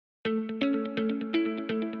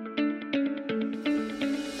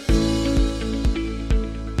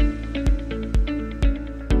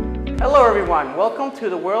everyone, welcome to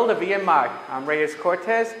the world of EMI. I'm Reyes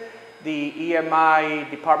Cortez, the EMI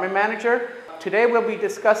department manager. Today we'll be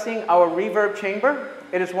discussing our reverb chamber.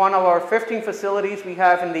 It is one of our 15 facilities we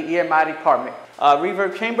have in the EMI department.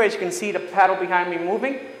 Reverb chamber, as you can see the paddle behind me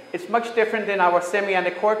moving, it's much different than our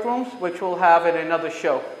semi-anechoic rooms, which we'll have in another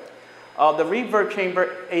show. The reverb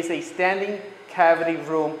chamber is a standing cavity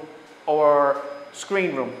room or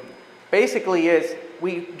screen room. Basically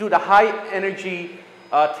we do the high energy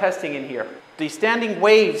testing in here. The standing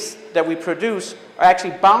waves that we produce are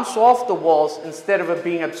actually bounce off the walls instead of it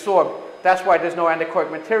being absorbed. That's why there's no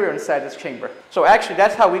anechoic material inside this chamber. So actually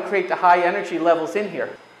that's how we create the high energy levels in here.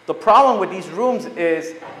 The problem with these rooms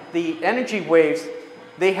is the energy waves,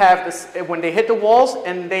 they have this, when they hit the walls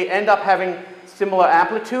and they end up having similar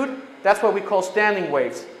amplitude, that's what we call standing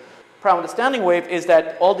waves. The problem with the standing wave is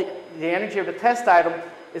that all the energy of the test item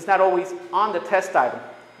is not always on the test item.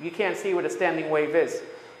 You can't see what a standing wave is.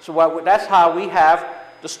 So that's how we have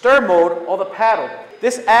the stir mode or the paddle.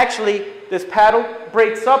 This paddle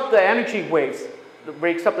breaks up the energy waves. It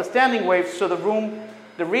breaks up the standing waves, so the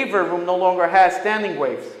reverb room no longer has standing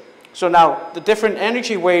waves. So now the different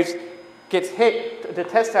energy waves gets hit, the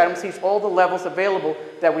test item sees all the levels available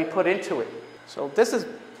that we put into it. So this is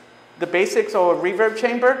the basics of a reverb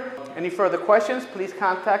chamber. Any further questions, please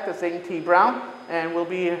contact us, Zayton T. Brown, and we'll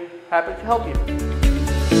be happy to help you.